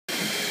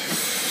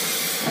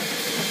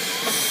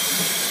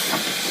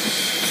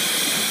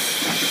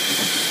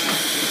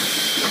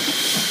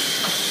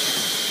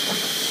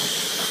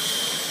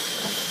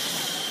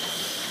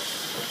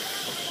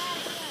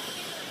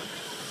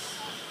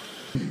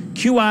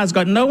QR's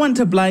got no one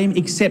to blame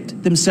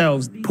except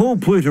themselves. Paul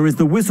Pluta is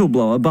the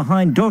whistleblower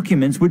behind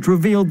documents which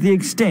revealed the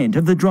extent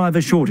of the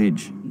driver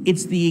shortage.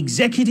 It's the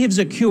executives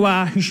at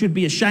QR who should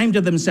be ashamed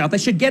of themselves. They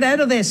should get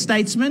out of their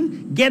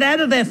Statesman, get out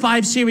of their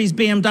 5 Series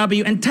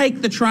BMW and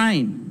take the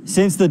train.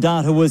 Since the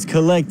data was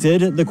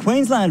collected, the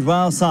Queensland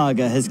rail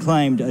saga has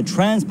claimed a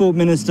Transport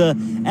Minister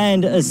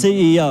and a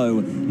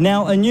CEO.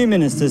 Now a new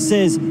minister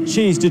says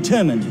she's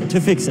determined to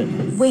fix it.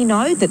 We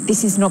know that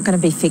this is not going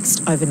to be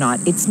fixed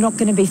overnight. It's not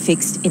going to be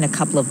fixed in a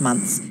couple of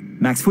months.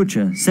 Max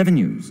Futcher, 7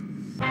 News.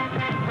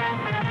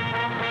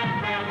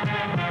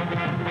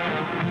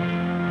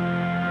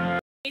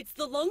 It's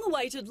the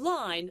long-awaited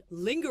line,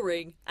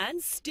 lingering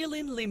and still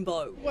in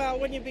limbo. Well,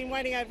 when you've been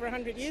waiting over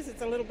 100 years,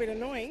 it's a little bit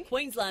annoying.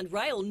 Queensland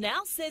Rail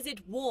now says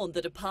it warned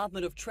the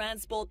Department of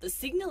Transport the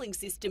signalling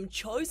system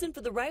chosen for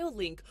the rail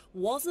link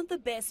wasn't the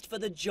best for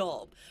the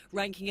job,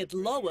 ranking it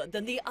lower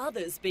than the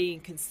others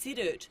being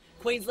considered.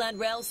 Queensland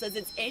Rail says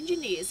its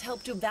engineers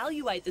helped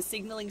evaluate the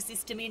signalling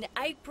system in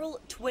April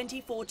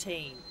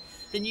 2014.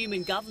 The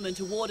Newman government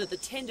awarded the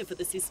tender for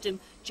the system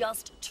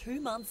just 2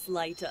 months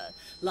later.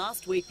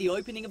 Last week, the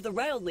opening of the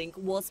rail link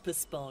was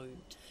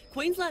postponed.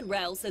 Queensland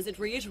Rail says it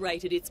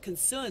reiterated its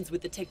concerns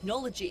with the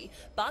technology,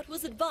 but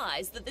was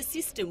advised that the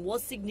system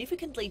was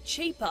significantly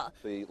cheaper.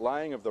 The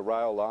laying of the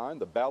rail line,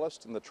 the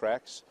ballast and the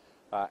tracks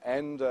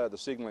and the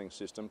signalling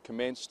system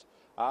commenced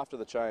after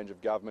the change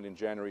of government in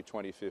January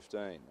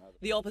 2015.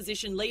 The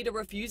opposition leader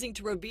refusing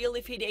to reveal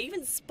if he'd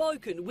even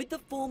spoken with the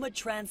former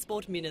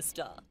Transport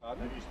Minister. Have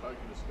you spoken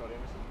to Scott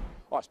Emerson?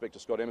 I speak to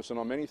Scott Emerson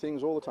on many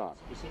things all the time.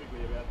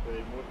 Specifically about the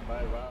Moreton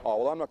Bay Rail?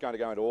 Oh, well, I'm not going to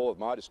go into all of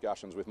my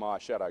discussions with my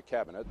shadow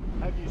cabinet.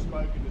 Have you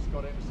spoken to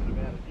Scott Emerson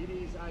about it?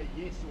 It is a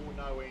yes or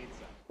no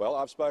answer. Well,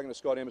 I've spoken to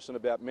Scott Emerson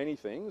about many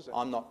things.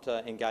 I'm not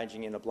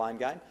engaging in a blame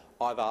game.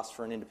 I've asked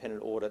for an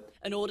independent audit.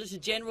 An Auditor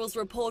General's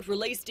report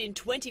released in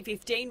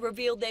 2015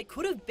 revealed there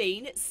could have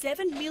been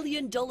 $7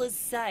 million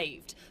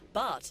saved,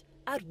 but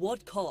at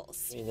what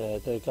cost?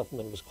 The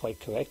government was quite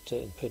correct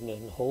in putting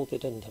it on hold. They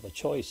didn't have a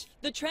choice.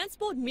 The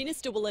Transport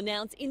Minister will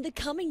announce in the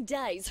coming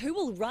days who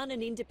will run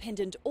an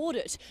independent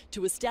audit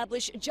to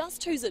establish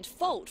just who's at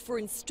fault for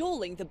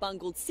installing the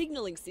bungled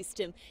signalling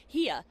system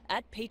here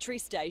at Petrie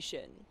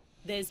Station.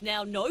 There's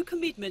now no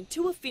commitment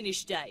to a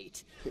finish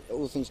date.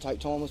 All things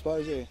take time, I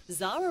suppose, yeah.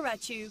 Zara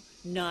Ratu,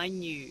 9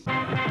 News.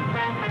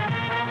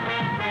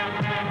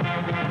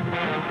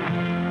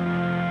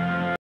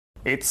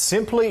 It's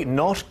simply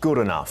not good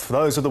enough.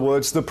 Those are the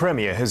words the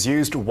Premier has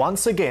used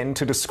once again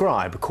to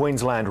describe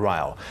Queensland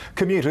Rail.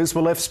 Commuters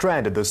were left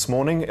stranded this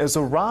morning as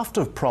a raft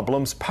of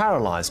problems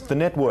paralysed the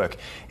network.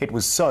 It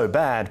was so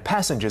bad,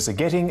 passengers are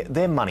getting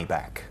their money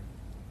back.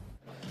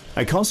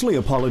 A costly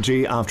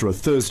apology after a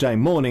Thursday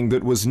morning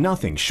that was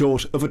nothing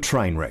short of a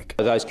train wreck.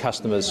 Those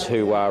customers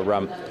who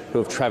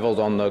have travelled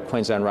on the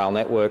Queensland Rail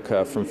network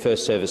from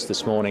first service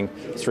this morning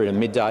through to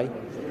midday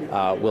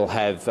will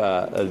have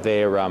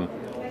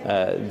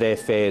their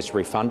fares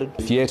refunded.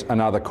 Yet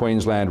another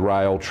Queensland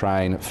Rail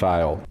train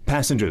failed.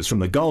 Passengers from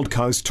the Gold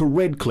Coast to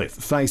Redcliffe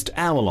faced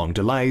hour-long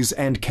delays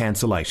and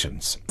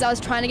cancellations. I was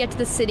trying to get to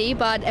the city,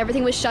 but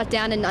everything was shut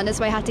down and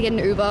so I had to get an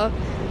Uber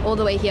all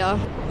the way here.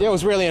 Yeah, it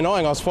was really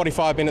annoying. I was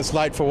 45 minutes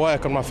late for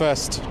work on my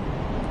first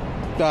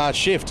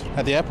shift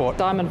at the airport.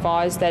 I'm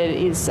advised that it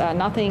is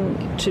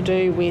nothing to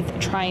do with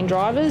train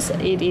drivers.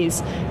 It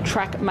is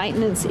track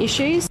maintenance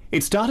issues.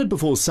 It started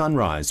before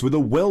sunrise with a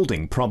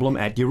welding problem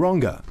at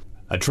Yeronga.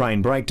 A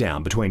train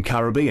breakdown between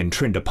Currabee and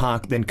Trinder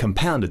Park then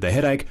compounded the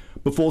headache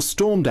before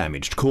storm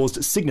damage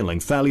caused signalling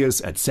failures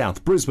at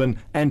South Brisbane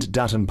and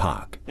Dutton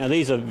Park. Now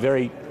these are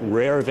very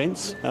rare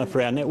events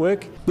for our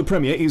network. The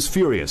Premier is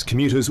furious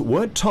commuters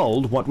weren't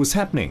told what was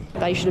happening.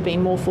 They should have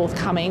been more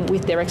forthcoming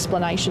with their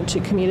explanation to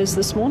commuters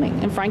this morning,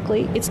 and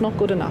frankly it's not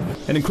good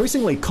enough. An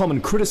increasingly common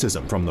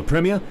criticism from the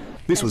Premier.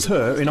 This was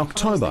her in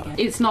October.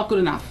 It's not good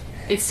enough.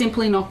 It's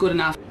simply not good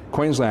enough.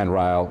 Queensland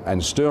Rail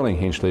and Stirling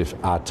Hinchliffe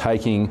are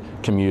taking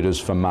commuters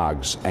for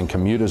mugs, and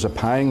commuters are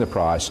paying the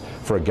price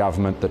for a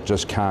government that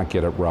just can't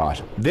get it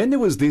right. Then there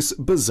was this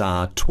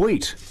bizarre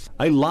tweet.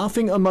 A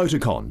laughing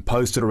emoticon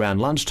posted around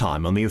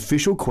lunchtime on the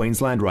official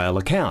Queensland Rail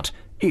account.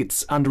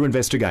 It's under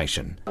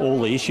investigation.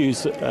 All the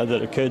issues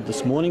that occurred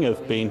this morning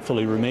have been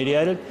fully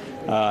remediated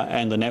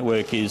and the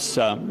network is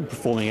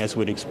performing as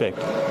we'd expect.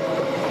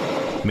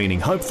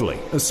 Meaning hopefully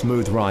a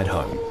smooth ride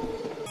home.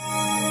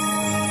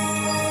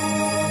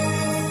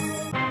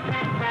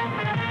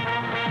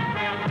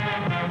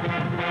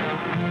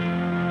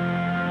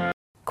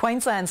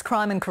 Queensland's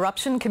Crime and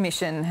Corruption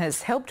Commission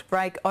has helped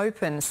break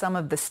open some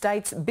of the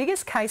state's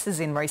biggest cases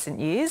in recent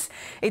years.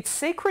 Its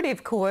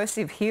secretive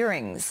coercive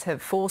hearings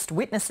have forced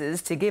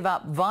witnesses to give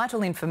up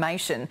vital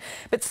information,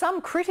 but some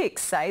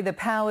critics say the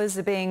powers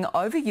are being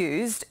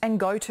overused and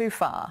go too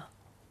far.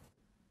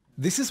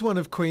 This is one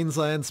of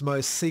Queensland's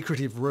most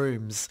secretive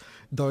rooms.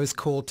 Those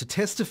called to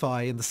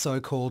testify in the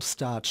so-called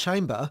Star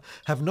Chamber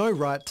have no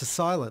right to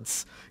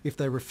silence. If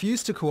they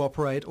refuse to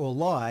cooperate or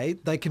lie,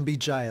 they can be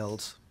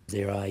jailed.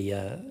 They're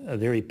a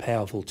very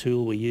powerful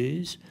tool we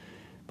use,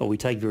 but we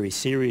take very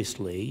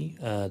seriously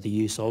the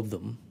use of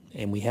them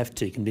and we have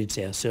to convince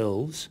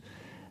ourselves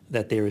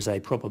that there is a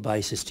proper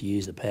basis to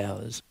use the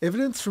powers.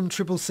 Evidence from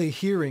CCC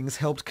hearings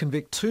helped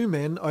convict 2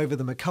 men over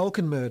the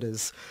McCulkin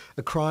murders,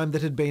 a crime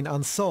that had been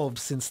unsolved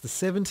since the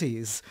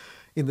 70s.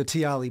 In the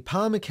Tiali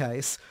Palmer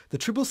case, the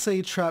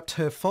CCC trapped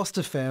her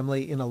foster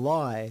family in a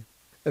lie.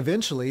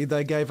 Eventually,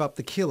 they gave up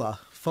the killer,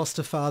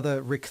 foster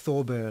father Rick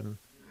Thorburn.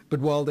 But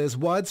while there's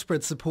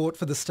widespread support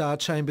for the Star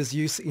Chamber's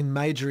use in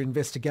major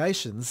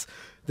investigations,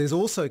 there's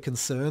also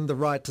concern the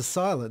right to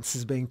silence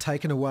is being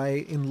taken away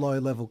in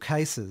low-level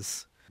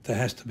cases. There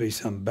has to be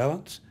some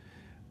balance,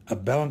 a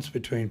balance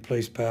between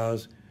police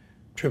powers,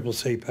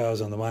 CCC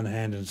powers on the one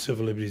hand and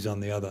civil liberties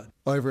on the other.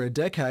 Over a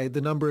decade,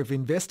 the number of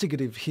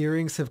investigative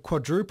hearings have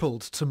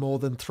quadrupled to more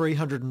than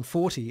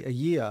 340 a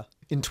year.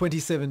 In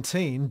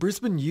 2017,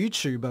 Brisbane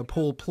YouTuber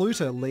Paul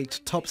Pluta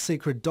leaked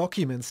top-secret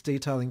documents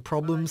detailing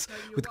problems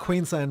with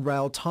Queensland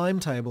Rail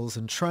timetables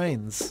and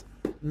trains.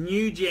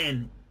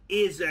 Newgen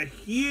is a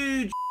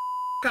huge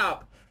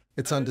up.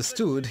 It's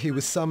understood he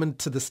was summoned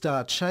to the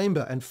Star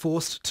Chamber and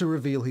forced to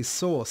reveal his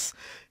source.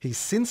 He's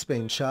since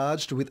been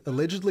charged with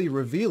allegedly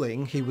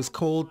revealing he was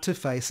called to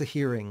face a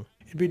hearing.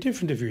 It'd be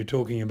different if you were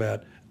talking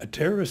about a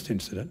terrorist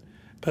incident,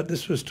 but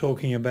this was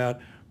talking about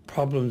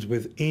problems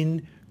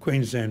within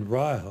Queensland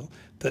Rail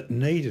that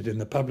needed in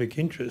the public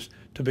interest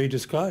to be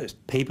disclosed.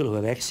 People who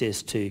have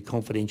access to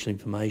confidential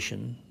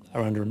information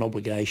are under an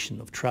obligation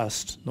of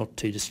trust not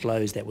to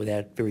disclose that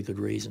without very good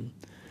reason.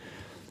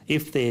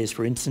 If there's,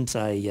 for instance,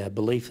 a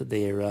belief that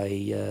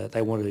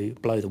they want to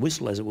blow the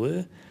whistle, as it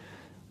were,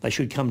 they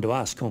should come to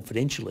us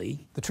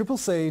confidentially. The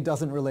CCC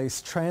doesn't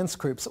release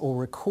transcripts or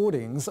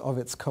recordings of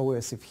its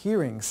coercive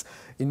hearings.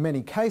 In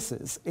many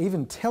cases,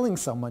 even telling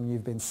someone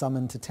you've been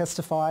summoned to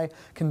testify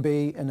can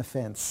be an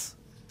offence.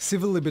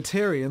 Civil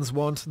libertarians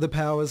want the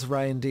powers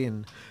reined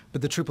in,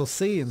 but the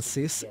CCC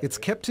insists it's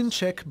kept in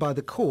check by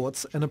the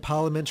courts and a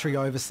parliamentary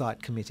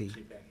oversight committee.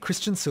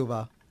 Christian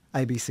Silva,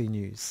 ABC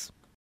News.